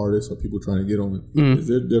with artists or people trying to get on it. Is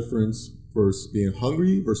there a difference versus being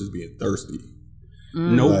hungry versus being thirsty?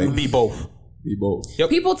 Nope, be both. Be both.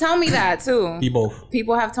 Yep. People tell me that too. Be both.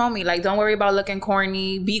 People have told me, like, don't worry about looking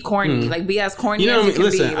corny. Be corny. Like, be as corny as you can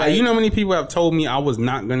listen, be. Like, you know how many people have told me I was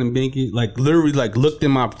not going to make it? Like, literally, like, looked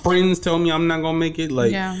at my friends tell me I'm not going to make it.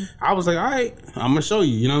 Like, I was like, all right, I'm going to show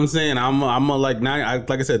you. You know what I'm saying? I'm a, like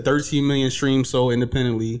I said, 13 million streams sold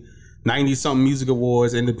independently. 90-something music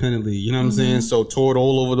awards independently. You know what I'm saying? So, toured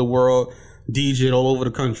all over the world. DJ'd all over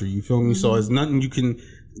the country. You feel me? So, it's nothing you can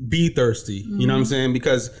be thirsty. You know what I'm saying?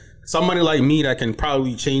 Because somebody like me that can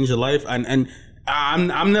probably change your life, and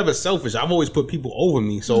I'm never selfish. I've always put people over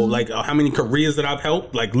me. So like how many careers that I've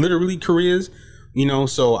helped, like literally careers, you know.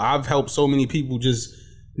 So I've helped so many people just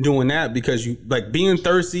doing that, because you like being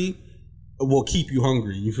thirsty will keep you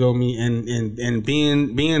hungry. You feel me? And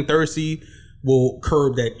being thirsty will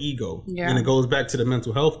curb that ego. Yeah. And it goes back to the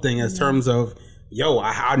mental health thing as terms of, yo,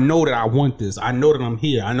 I know that I want this. I know that I'm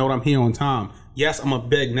here. I know that I'm here on time. Yes, I'm going to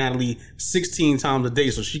beg Natalie 16 times a day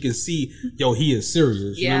so she can see, yo, he is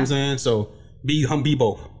serious. You know what I'm saying? So be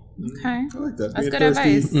both. Okay. I like that. That's good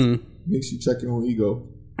advice. Makes you check your own ego.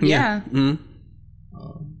 Yeah. Then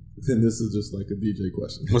this is just like a DJ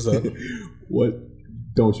question. What's up? What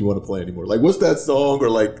don't you want to play anymore? Like, what's that song or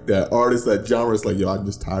like that artist, that genre is like, yo, I'm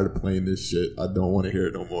just tired of playing this shit. I don't want to hear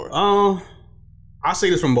it no more. I'll say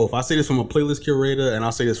this from both. I'll say this from a playlist curator, and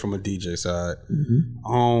I'll say this from a DJ side.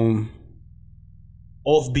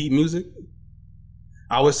 Offbeat music,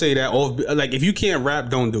 I would say that like if you can't rap,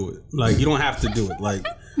 don't do it. Like you don't have to do it. Like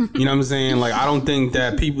you know what I'm saying. Like I don't think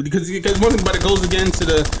that people, because one thing, but it goes again to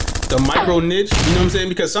the micro niche. You know what I'm saying?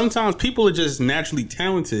 Because sometimes people are just naturally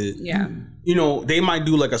talented. Yeah. You know, they might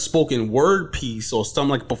do like a spoken word piece or something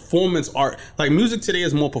like performance art. Like music today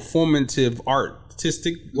is more performative,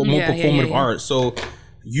 artistic, or more performative art. So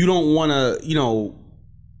you don't want to, you know,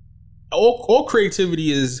 all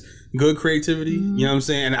creativity is good creativity. You know what I'm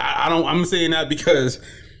saying? And I'm saying that because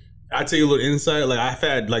I tell you a little insight. Like I've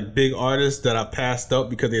had like big artists that I passed up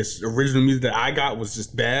because their original music that I got was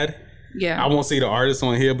just bad. Yeah. I won't say the artist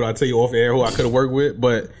on here, but I'll tell you off air who I could have worked with.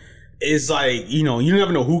 But it's like, you know, you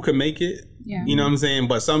never know who could make it. Yeah. You know what I'm saying?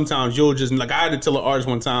 But sometimes you'll just, like, I had to tell an artist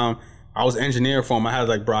one time, I was engineer for him. I had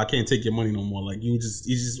like, bro, I can't take your money no more. Like it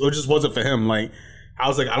just wasn't for him. Like I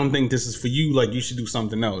was like, I don't think this is for you. Like you should do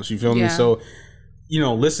something else. You feel me? So, you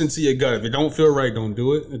know, listen to your gut. If it don't feel right, don't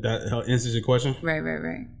do it. If that answers your question. Right.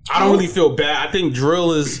 I don't really feel bad. I think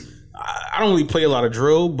drill is, I don't really play a lot of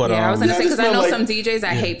drill, but I was gonna say, because I know like, some DJs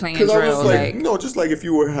that hate playing drill. I was like, no, just like if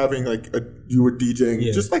you were having like you were DJing,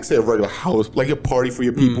 just like say a regular house, like a party for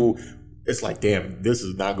your people. It's like, damn, this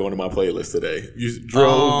is not going to my playlist today.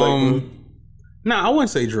 Drill, I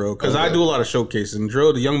wouldn't say drill, because I do a lot of showcases. And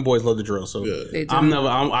drill, the young boys love the drill. So I'm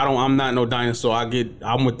not no dinosaur.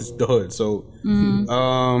 I'm with the hood. So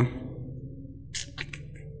I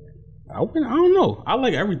don't know. I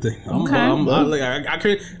like everything.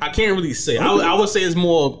 I can't really say. I would say it's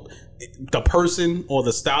more the person or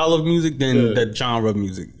the style of music than the genre of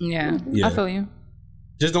music. Yeah, I feel you.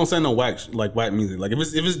 Just don't send no whack music. Like if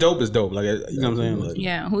it's dope, it's dope. Like you know what I'm saying? Like,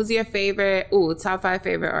 yeah. Who's your favorite? Top 5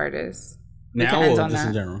 favorite artists now or just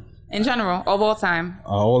in general? In general, of all time.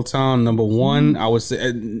 All time, number one, I would say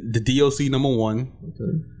the DOC number 1.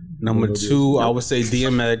 Okay. Number 2, I would say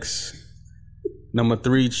DMX. Number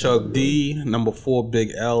 3, Chuck D. Number 4,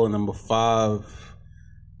 Big L. And number 5.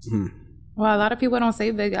 Well, a lot of people don't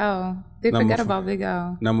say Big L. They forget about Big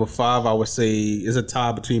L. Number 5, I would say, is a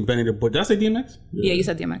tie between Benny the Butcher. Did I say DMX? Yeah, you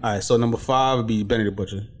said DMX. All right, so number 5 would be Benny the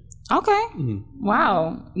Butcher. Okay.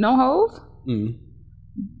 Wow. No Hove?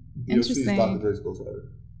 Interesting.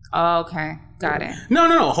 Oh, okay. Got it.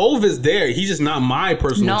 No. Hove is there. He's just not my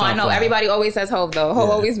personal top I know. 5. Everybody always says Hove, though.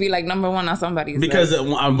 Hove always be like number 1 on somebody's because list.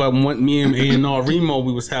 Because when me and A&R Remo,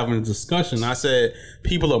 we was having a discussion. I said,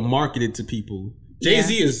 people are marketed to people.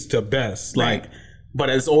 Jay-Z is the best. Like, but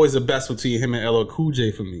it's always the best between him and LL Cool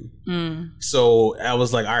J for me. So I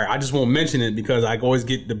was like, all right, I just won't mention it because I always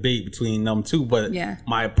get debate between them two. But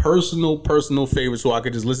my personal favorites who I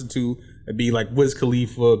could just listen to would be like Wiz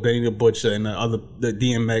Khalifa, Benny the Butcher, and the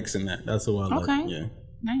DMX and that. That's what I like. Okay. Yeah.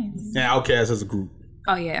 Nice. And Outkast as a group.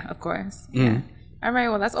 Oh, yeah, of course. Yeah. All right,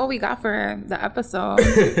 well, that's all we got for the episode.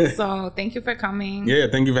 So thank you for coming. Yeah,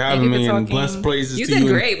 thank you for having me. And blessed praises to you. You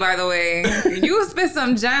did great, by the way. You spit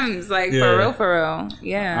some gems, like for real.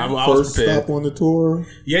 Yeah. I was prepared. Stop on the tour.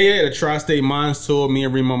 Yeah, the Tri-State Minds tour. Me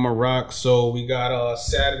and Remo Maroc. So we got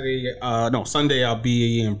Sunday I'll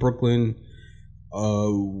be in Brooklyn.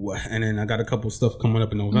 And then I got a couple stuff coming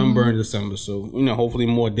up in November and December. So, you know, hopefully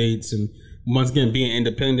more dates. And once again, being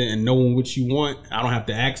independent and knowing what you want, I don't have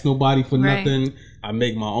to ask nobody for nothing. I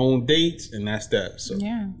make my own dates, and that's that. So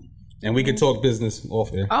And we can talk business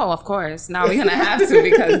off air. Oh, of course. Now we're going to have to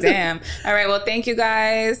because damn. All right. Well, thank you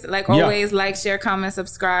guys. Like always, like, share, comment,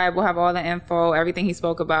 subscribe. We'll have all the info, everything he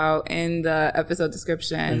spoke about in the episode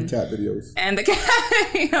description. And cat videos. And the cat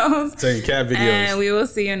videos. Say cat videos. And we will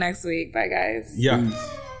see you next week. Bye, guys. Yeah.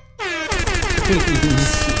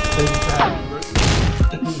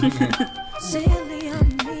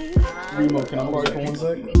 Remo, can I borrow for 1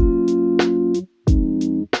 sec?